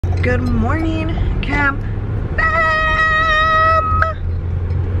Good morning, Cam.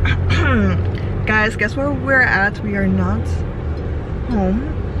 Guys, guess where we're at? We are not home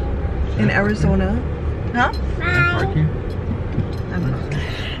in Arizona. Huh? Parking?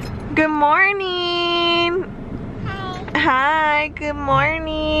 Good morning. Hi, good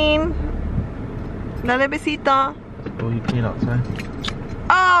morning. Dale besito. Oh, you peeing outside?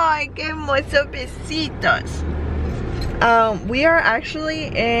 Ay, qué hermosos besitos. We are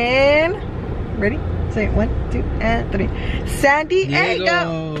actually in, ready? Say 1, 2, and 3. San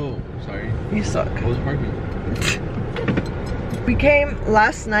Diego. Sorry. You suck. I was parking. We came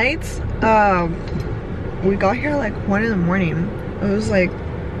last night. We got here like 1 in the morning. It was like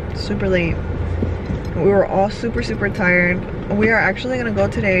super late. We were all super tired. We are actually gonna go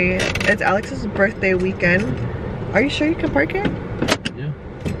today. It's Alex's birthday weekend. Are you sure you can park here? Yeah.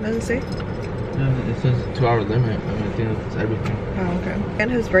 Does it say? Yeah, it says 2-hour limit. I mean, I think that's everything. Oh, okay.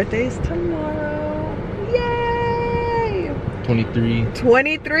 And his birthday is tomorrow. Yay! 23.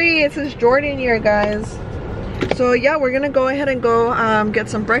 23. It's his Jordan year, guys. So yeah, we're gonna go ahead and go get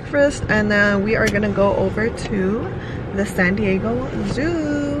some breakfast, and then we are gonna go over to the San Diego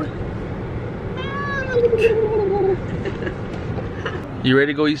Zoo. You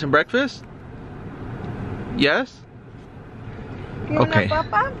ready to go eat some breakfast? Yes? Okay.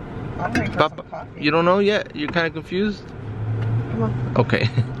 Papa? I'm gonna Papa, some coffee. you don't know yet? You're kind of confused? Come on. Okay.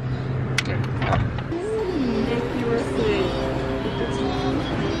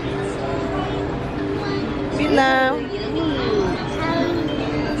 Hello.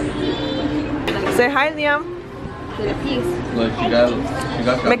 Say hi, Liam. Look, she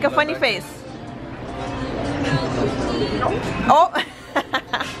got Make a funny face. Oh.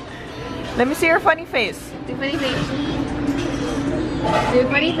 Let me see your funny face. Do funny face. Do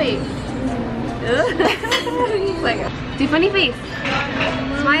funny face. Do funny face.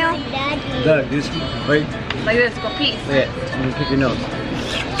 Smile. Look, this right. Like this. Go peace. Yeah, let me pick your nose.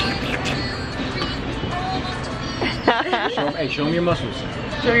 Show me your muscles.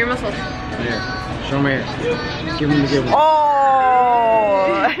 Show me your muscles. Here. Show me here. Give me the good one. Oh.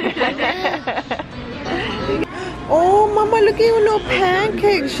 Oh, Mama, look at your little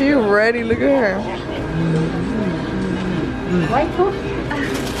pancake. She ready. Look at her. White toast.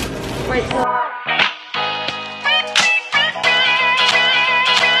 White toast.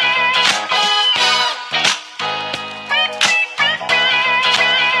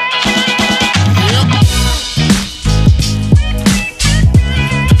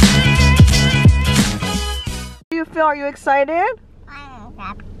 Are you excited?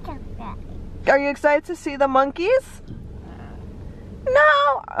 Are you excited to see the monkeys?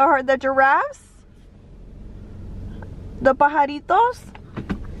 No. Or the giraffes? The pajaritos?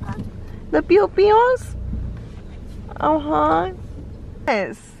 The piu-pius? Uh-huh.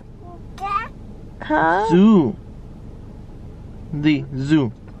 Yes. Huh? Zoo. The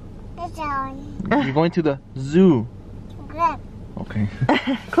zoo. You're going to the zoo. Okay.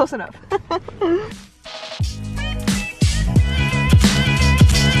 Close enough.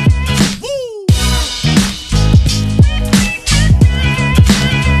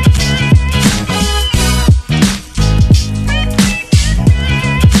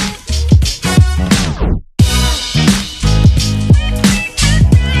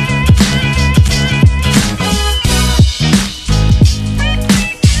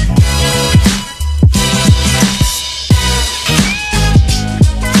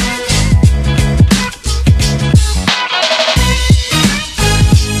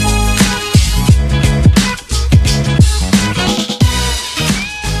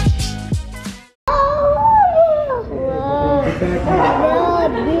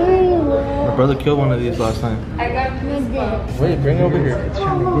 My brother killed one of these last time. Wait, bring it over here.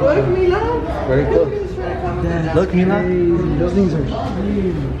 Look, Mila. Very close. Look, Mila. Those things are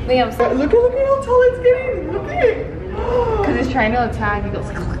huge. Liam, Look at how tall it's getting. Look at it. because it's trying to attack. It goes.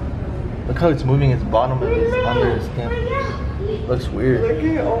 Look how it's moving its bottom of its under its skin. Looks weird. Look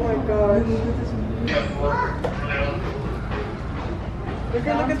at, oh my gosh. Look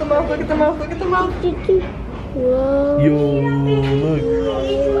at the mouth, look at the mouth, look at the mouth. Yo, look.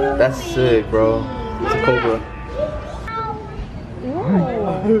 That's sick, bro. It's a cobra.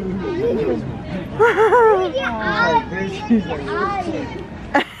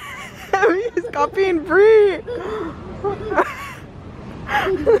 He's copying Brie.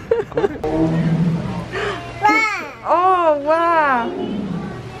 Oh, wow.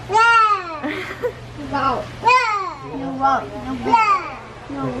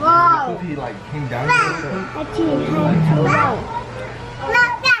 He like came down. Porque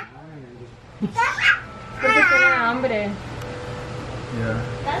tiene hambre. Yeah.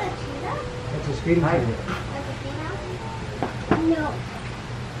 That's a speeding ticket. No.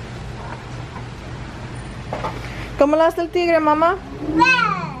 ¿Cómo le hace el tigre, mamá?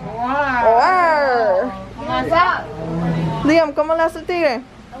 Liam, ¿cómo le hace el tigre?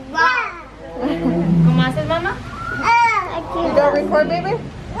 ¿Cómo haces, mamá? You gonna record, baby?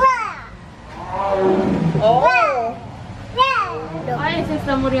 Oh. Ay, se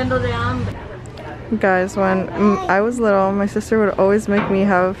está muriendo de hambre. Guys, when I was little, my sister would always make me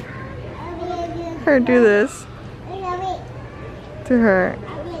have her do this to her.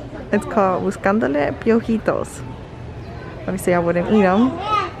 It's called buscándole piojitos. Obviously, I wouldn't eat them,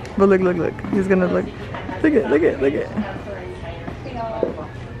 but look, look, look. He's gonna look. Look it, look it, look it.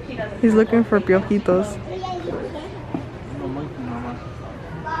 He's looking for piojitos.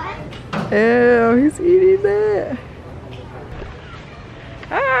 Ew, he's eating it.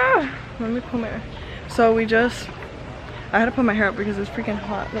 Ah, let me come here. So I had to put my hair up because it's freaking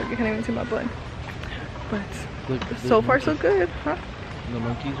hot. Look, you can't even see my butt. But Look, so far so good, huh? The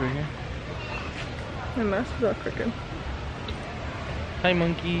monkeys right here. My mask is all crooked. Hi,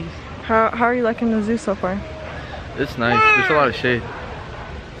 monkeys. How are you liking the zoo so far? It's nice. There's a lot of shade,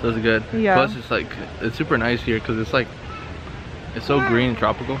 so it's good. Yeah. Plus, it's super nice here because it's so green and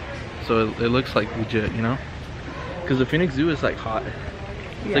tropical, so it looks like legit, you know. Because the Phoenix Zoo is like hot.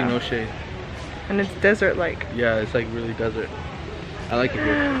 It's like no shade. And it's desert-like. Yeah, it's like really desert. I like it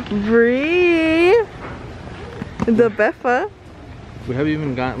here. Bree, the Beffa. We haven't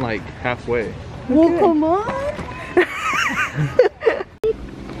even gotten like halfway. Well, come on.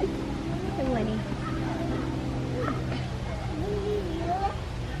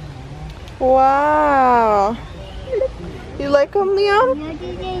 Wow. You like them, Liam?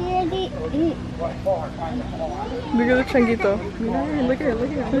 Look at the changuito. Look at it,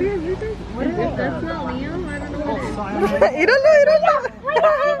 look at it. Look at it. What is it? That's not Liam? I don't know what it is.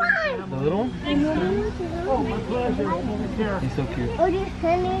 The little one? He's so cute. I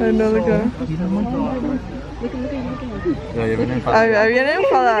know, look at him. Yeah, ya viene Ahí viene a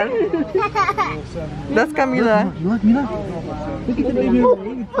enfadar. That's Camila.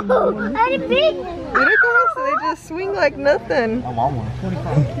 Mira cómo they just swing like nothing.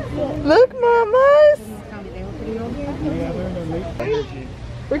 Look, mamas.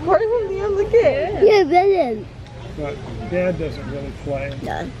 Recording from Liam, look at it. But Dad doesn't really play.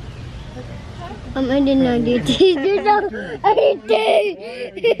 I didn't know you did.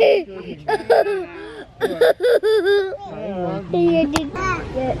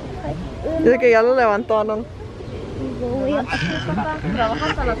 Dice que ya lo levantaron.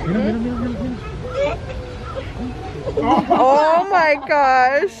 Oh my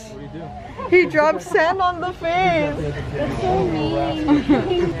gosh! He dropped sand on the face. That's so mean. Look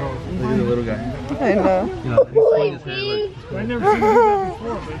at the little guy. I know. I never seen that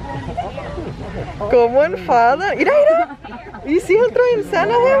before. Como enfada. Mira, mira. You see him throwing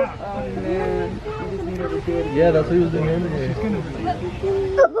sand at him? Yeah, that's what he was doing earlier.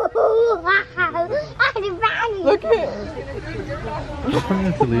 Look at it.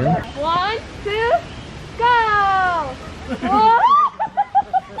 To Liam. 1, 2, go!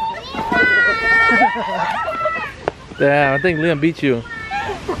 Damn, I think Liam beat you.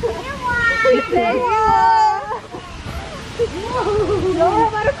 No, I'm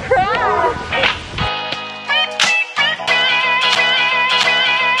about to crash!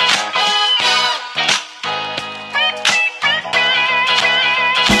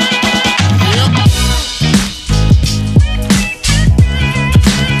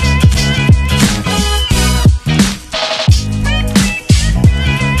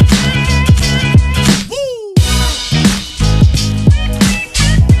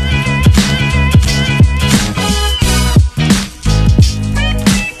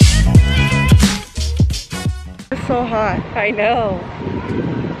 So hot. I know.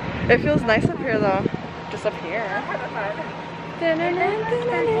 It feels nice up here though. Just up here.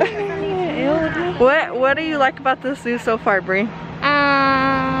 What do you like about the zoo so far, Bree?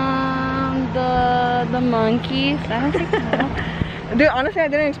 The monkeys. I don't think so. Dude, honestly, I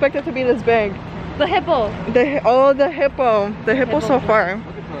didn't expect it to be this big. The hippo. The hippo. The hippo so far.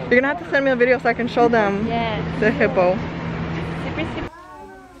 You're gonna have to send me a video so I can show them the hippo. Super, super.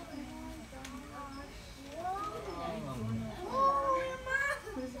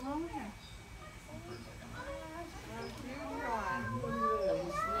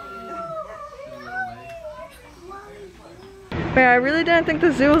 But I really didn't think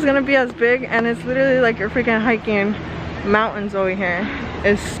the zoo was gonna be as big, and it's literally like you're freaking hiking mountains over here.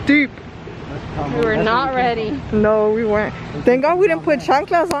 It's steep. We were not ready. No, we weren't. Thank God we didn't put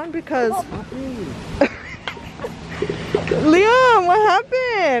chanclas on because Liam, what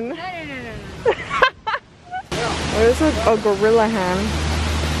happened? No. What is a gorilla hand?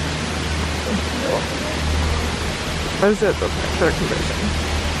 What is it? The picture conversion.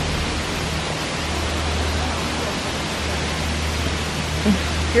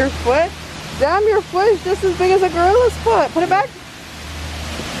 Your foot? Damn, your foot is just as big as a gorilla's foot. Put it back.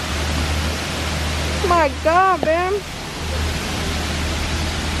 Oh my god, man.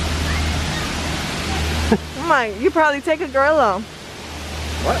 Oh my, you probably take a gorilla.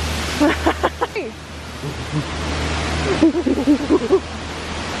 What?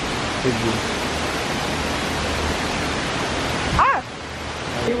 Ah!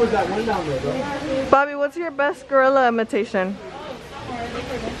 He was that one down there, bro. Bobby, what's your best gorilla imitation?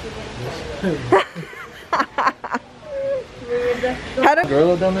 How do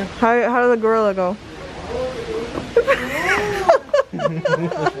Gorilla down there? how does the gorilla go?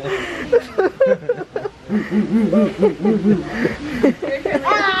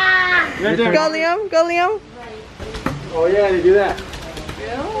 Go Liam, go Liam. Oh yeah, they do that.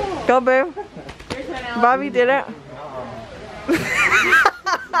 Go babe. Bobby did it.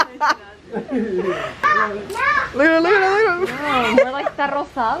 Look at it. More like está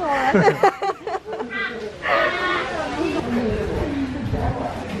rosado.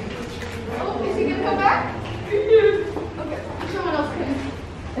 Is he gonna come back? Okay, someone else can.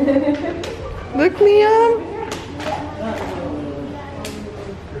 Look Liam.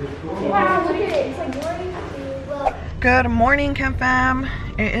 Wow, look at it. It's like morning. Good morning, Camp Fam.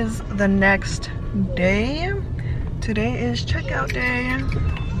 It is the next day. Today is checkout day.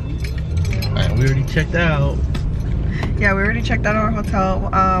 Alright, we already checked out. Yeah, we already checked out our hotel.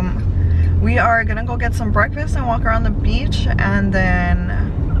 We are gonna go get some breakfast and walk around the beach and then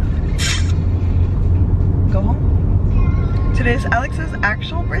go home. Today's Alex's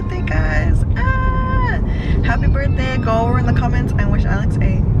actual birthday, guys. Happy birthday. Go over in the comments and wish Alex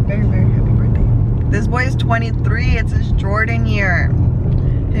a very, very happy birthday. This boy is 23. It's his Jordan year.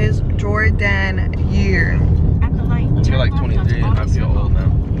 His Jordan year. I feel like 23. I feel old now.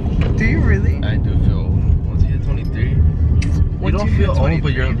 Do you really? I do feel old. Once you hit 23, you don't feel old,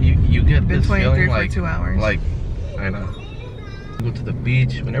 but you get Been this 23 feeling for like 2 hours. Like, I know. Go to the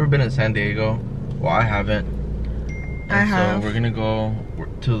beach. We've never been in San Diego. Well, I haven't. And so we're gonna go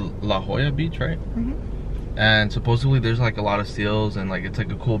to La Jolla Beach, right? Mm-hmm. And supposedly there's like a lot of seals and like it's like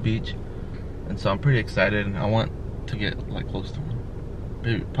a cool beach. And so I'm pretty excited and I want to get like close to one.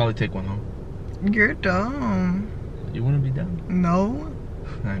 Maybe probably take one home. You're dumb. You wouldn't be down? No.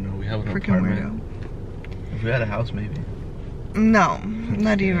 I know, we have an Freaking apartment. weirdo. If we had a house, maybe. No,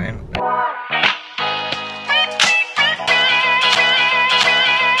 not even.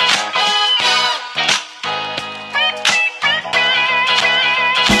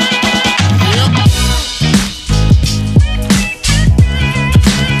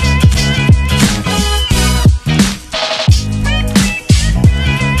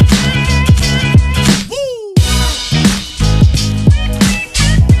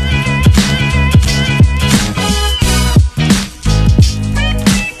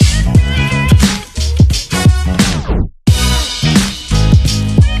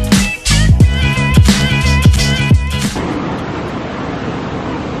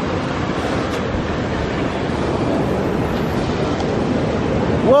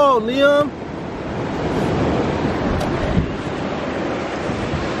 Whoa, Liam!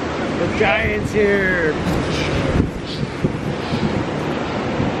 The Giants here.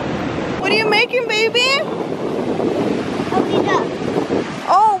 What are you making, baby?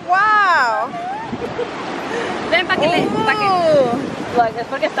 Oh, wow. Ven para que le. Look, es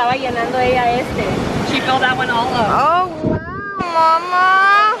porque estaba llenando ella este. She filled that one all up. Oh, wow,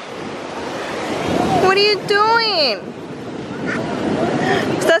 Mama. What are you doing?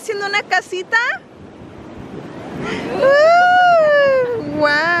 ¿Estás haciendo una casita? Ooh,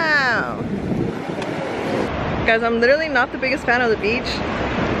 wow. Guys, I'm literally not the biggest fan of the beach.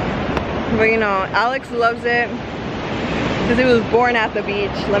 But you know, Alex loves it. Because he was born at the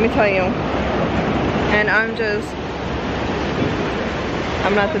beach, let me tell you. And I'm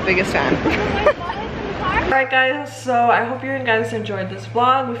not the biggest fan. Alright guys, so I hope you guys enjoyed this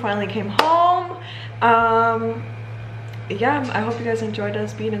vlog. We finally came home. Yeah, I hope you guys enjoyed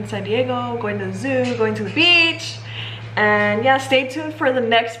us being in San Diego, going to the zoo, going to the beach. And yeah, stay tuned for the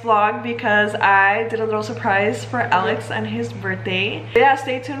next vlog because I did a little surprise for Alex and his birthday. Yeah,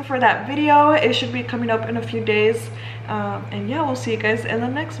 stay tuned for that video. It should be coming up in a few days. And yeah, we'll see you guys in the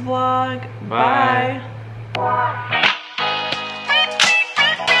next vlog. Bye.